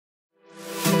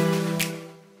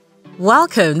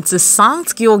Welcome to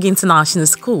Sankt Georg International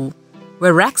School,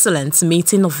 where excellence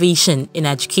meets innovation in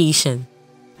education.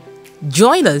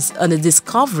 Join us on a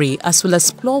discovery as we'll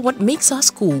explore what makes our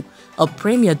school a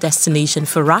premier destination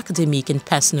for academic and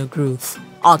personal growth.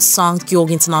 At Sankt Georg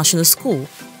International School,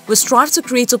 we strive to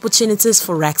create opportunities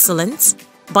for excellence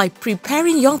by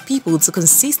preparing young people to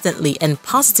consistently and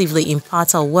positively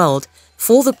impact our world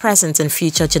for the present and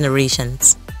future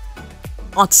generations.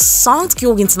 At Sankt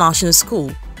Georg International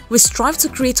School, we strive to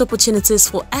create opportunities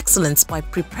for excellence by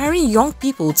preparing young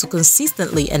people to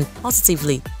consistently and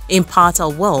positively impact our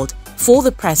world for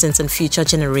the present and future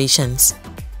generations.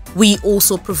 We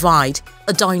also provide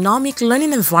a dynamic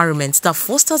learning environment that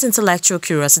fosters intellectual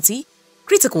curiosity,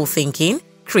 critical thinking,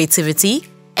 creativity,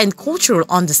 and cultural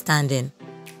understanding,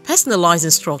 personalized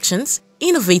instructions,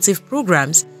 innovative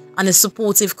programs, and a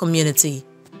supportive community.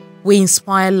 We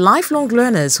inspire lifelong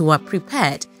learners who are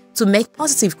prepared to make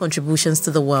positive contributions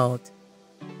to the world.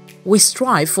 We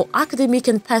strive for academic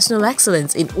and personal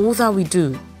excellence in all that we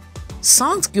do.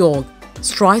 Sankt Georg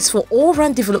strives for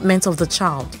all-round development of the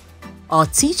child. Our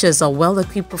teachers are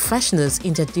well-equipped professionals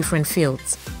in their different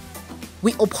fields.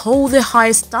 We uphold the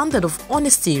highest standard of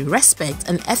honesty, respect,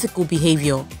 and ethical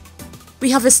behavior.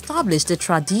 We have established a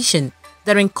tradition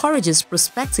that encourages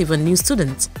prospective and new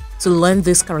students to learn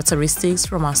these characteristics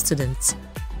from our students.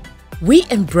 We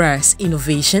embrace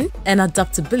innovation and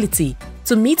adaptability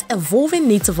to meet evolving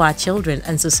needs of our children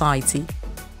and society.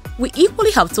 We equally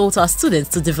have taught our students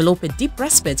to develop a deep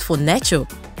respect for nature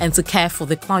and to care for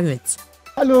the climate.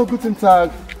 Hallo, guten Tag.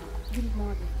 Guten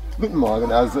Morgen. Guten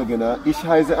Morgen, also genau. Ich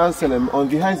heiße Anselm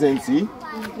und wie heißen Sie?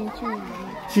 Ich bin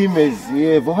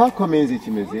Chimezi. Woher kommen Sie,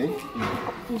 Chimezi?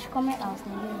 Ich komme aus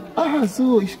Nigeria. Ah,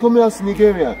 so, ich komme aus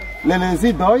Nigeria. Lernen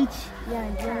Sie Deutsch? Ja,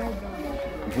 ich lerne Deutsch.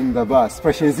 Wunderbar.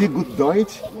 Sprechen Sie gut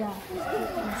Deutsch? Ja,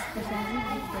 ich spreche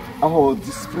gut Deutsch. Oh,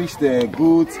 du sprichst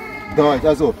gut Deutsch.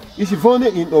 Also, ich wohne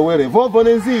in Owerri. Wo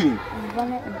wohnen Sie? Ich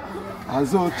wohne in Owerri.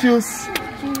 Also, tschüss.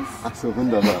 Tschüss. Also,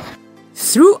 wunderbar.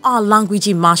 Through our language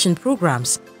immersion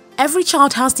programs, every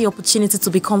child has the opportunity to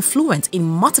become fluent in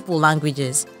multiple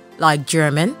languages like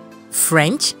German,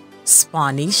 French,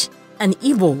 Spanish, and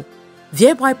Igbo,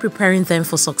 thereby preparing them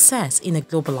for success in a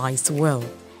globalized world.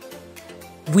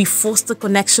 We foster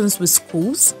connections with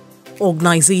schools,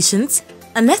 organizations,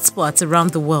 and experts around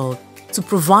the world to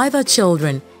provide our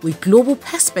children with global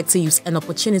perspectives and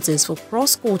opportunities for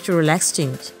cross-cultural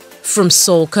exchange. From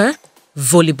soccer,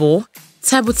 volleyball,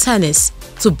 table tennis,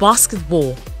 to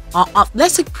basketball, our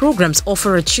athletic programs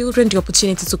offer our children the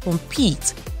opportunity to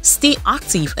compete, stay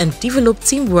active, and develop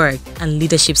teamwork and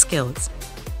leadership skills.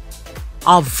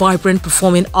 Our vibrant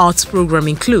performing arts program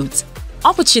includes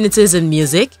opportunities in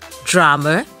music,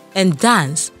 drama, and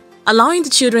dance, allowing the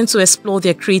children to explore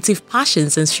their creative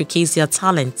passions and showcase their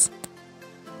talents.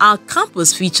 Our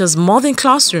campus features modern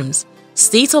classrooms,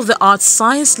 state-of-the-art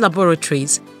science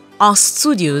laboratories, art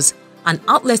studios, and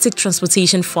athletic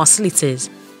transportation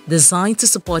facilities designed to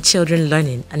support children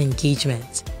learning and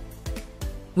engagement.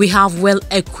 We have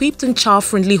well-equipped and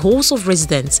child-friendly halls of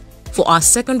residence for our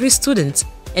secondary students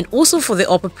and also for the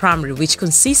upper primary, which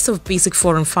consists of Basic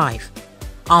 4 and 5.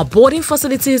 Our boarding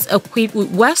facilities are equipped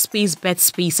with well-spaced bed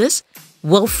spaces,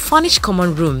 well-furnished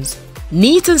common rooms,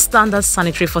 neat and standard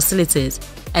sanitary facilities,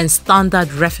 and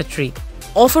standard refectory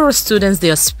offer our students the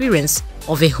experience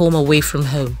of a home away from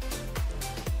home.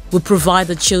 We provide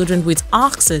the children with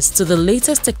access to the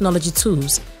latest technology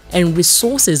tools and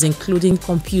resources including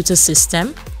computer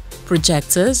system,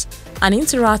 projectors, and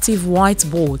interactive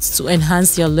whiteboards to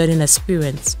enhance their learning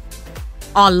experience.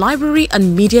 Our library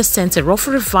and media center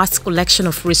offer a vast collection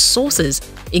of resources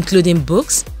including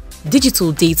books,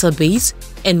 digital database,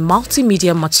 and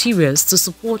multimedia materials to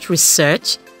support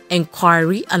research,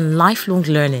 inquiry, and lifelong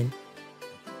learning.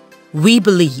 We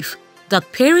believe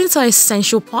that parents are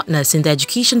essential partners in the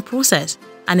education process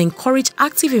and encourage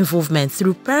active involvement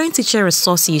through parent-teacher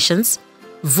associations,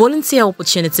 volunteer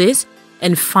opportunities,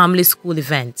 and family school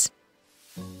events.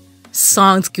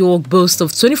 Sankt Georg boasts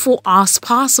of 24 hours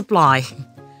power supply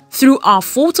through our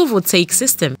photovoltaic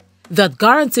system that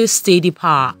guarantees steady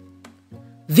power.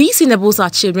 This enables our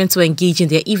children to engage in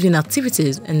their evening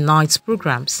activities and night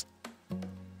programs.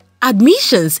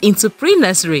 Admissions into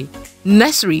pre-nursery,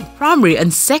 nursery, primary,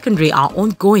 and secondary are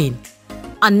ongoing.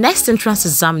 Our next entrance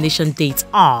examination dates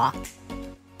are.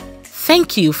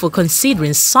 Thank you for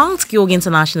considering Sankt Georg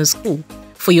International School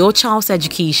for your child's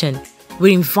education.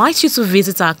 We invite you to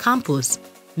visit our campus,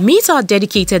 meet our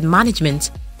dedicated management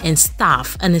and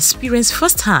staff, and experience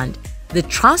firsthand the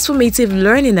transformative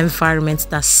learning environment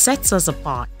that sets us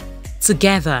apart.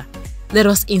 Together, let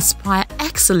us inspire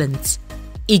excellence,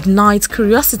 ignite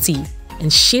curiosity,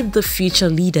 and shape the future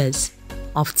leaders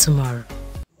of tomorrow.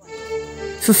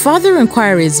 For further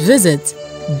inquiries, visit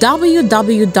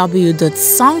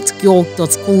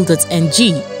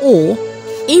www.sanktgeorg.school.ng or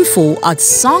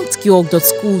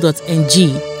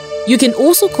info@sanktgeorg.school.ng. You can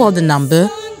also call the number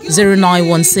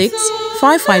 0916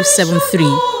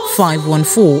 5573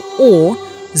 514 or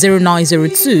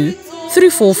 0902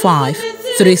 345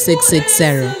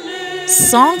 3660.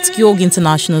 Sankt Georg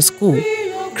International School,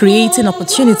 creating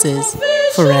opportunities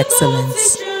for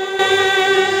excellence.